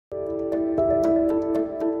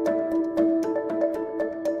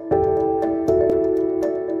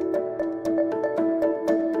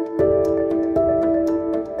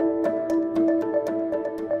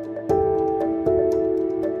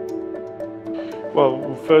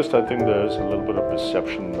Well, first, I think there's a little bit of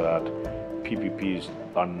perception that PPPs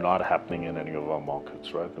are not happening in any of our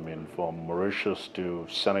markets, right? I mean, from Mauritius to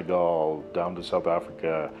Senegal, down to South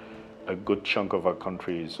Africa, a good chunk of our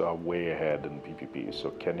countries are way ahead in PPP. So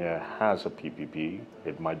Kenya has a PPP.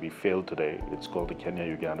 It might be failed today. It's called the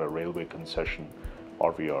Kenya-Uganda Railway Concession,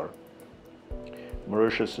 RVR.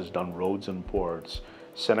 Mauritius has done roads and ports.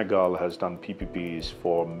 Senegal has done PPPs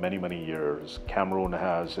for many, many years. Cameroon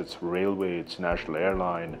has its railway, its national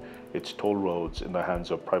airline, its toll roads in the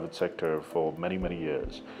hands of private sector for many, many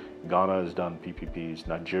years. Ghana has done PPPs.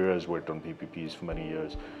 Nigeria has worked on PPPs for many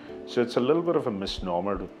years. So it's a little bit of a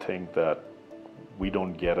misnomer to think that we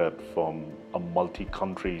don't get it from a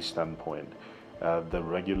multi-country standpoint. The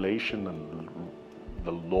regulation and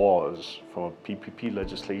the laws from a PPP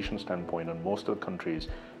legislation standpoint in most of the countries,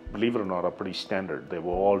 believe it or not, are pretty standard. They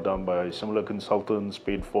were all done by similar consultants,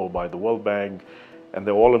 paid for by the World Bank, and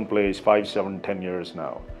they're all in place 5, 7, 10 years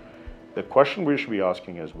now. The question we should be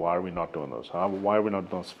asking is, why are we not doing this? Why are we not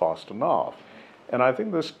doing this fast enough? And I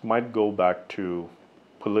think this might go back to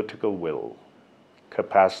political will,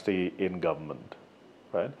 capacity in government,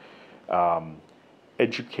 right?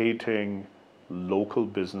 Educating local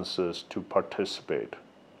businesses to participate.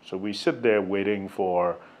 So we sit there waiting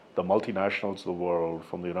for the multinationals of the world,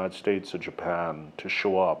 from the United States or Japan, to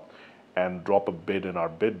show up and drop a bid in our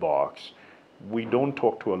bid box. We don't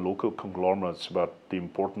talk to our local conglomerates about the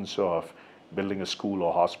importance of building a school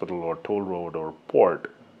or hospital or toll road or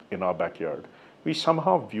port in our backyard. We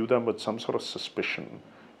somehow view them with some sort of suspicion.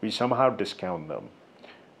 We somehow discount them.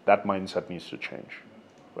 That mindset needs to change,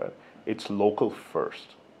 right? It's local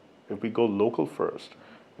first. If we go local first,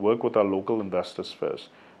 work with our local investors first,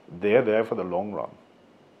 they're there for the long run.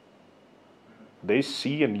 They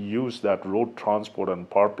see and use that road transport and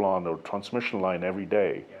power plant or transmission line every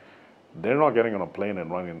day. They're not getting on a plane and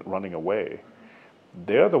running away.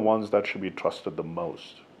 They're the ones that should be trusted the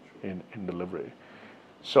most in delivery.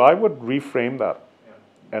 So I would reframe that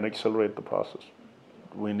and accelerate the process.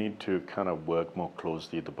 We need to kind of work more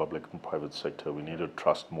closely with the public and private sector. We need to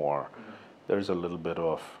trust more. There's a little bit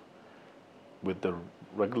of, with the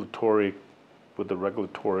regulatory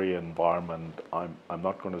environment, I'm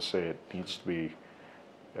not going to say it needs to be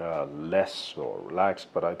less or relaxed,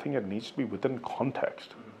 but I think it needs to be within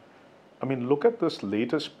context. I mean, look at this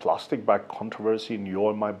latest plastic bag controversy in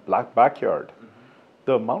your and my black backyard.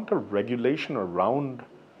 The amount of regulation around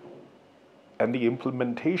and the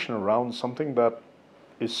implementation around something that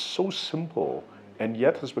is so simple and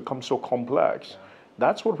yet has become so complex.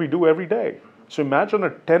 That's what we do every day. So imagine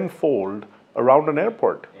a tenfold around an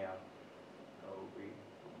airport.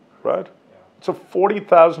 Right? It's a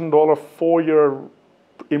 $40,000 4-year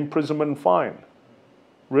imprisonment fine.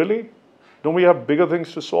 Really? Don't we have bigger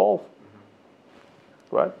things to solve?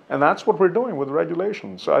 Right? And that's what we're doing with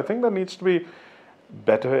regulation. So I think there needs to be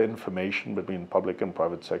better information between public and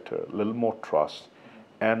private sector, a little more trust,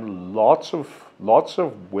 and lots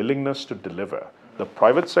of willingness to deliver. The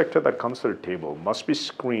private sector that comes to the table must be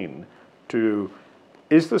screened to,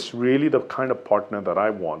 is this really the kind of partner that I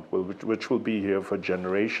want, which will be here for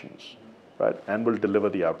generations, right? And will deliver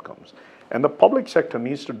the outcomes. And the public sector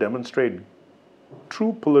needs to demonstrate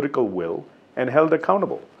true political will and held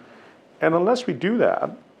accountable. And unless we do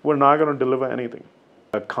that, we're not going to deliver anything.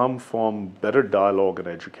 I come from better dialogue and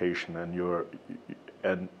education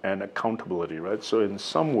and accountability, right? So in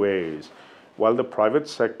some ways, while the private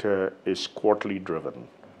sector is quarterly driven,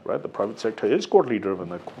 right? The private sector is quarterly driven.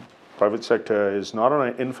 The private sector is not on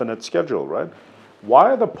an infinite schedule, right?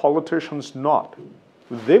 Why are the politicians not?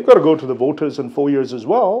 They've got to go to the voters in 4 years as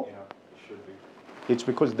well. Yeah, it should be. It's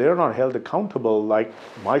because they're not held accountable like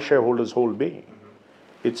my shareholders hold me.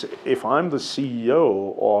 It's if I'm the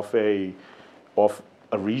CEO of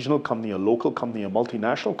a regional company, a local company, a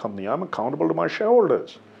multinational company, I'm accountable to my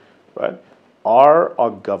shareholders, right? Are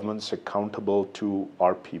our governments accountable to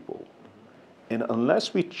our people? And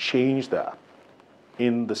unless we change that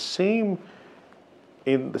in the same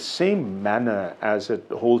manner as it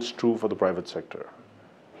holds true for the private sector,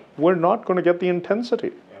 we're not going to get the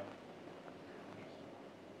intensity,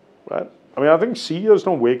 right? I mean, I think CEOs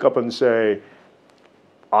don't wake up and say,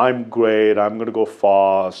 I'm great, I'm going to go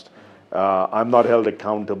fast, I'm not held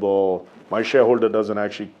accountable, my shareholder doesn't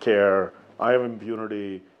actually care, I have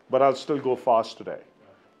impunity, but I'll still go fast today.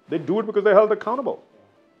 They do it because they're held accountable.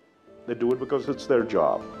 They do it because it's their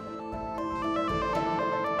job.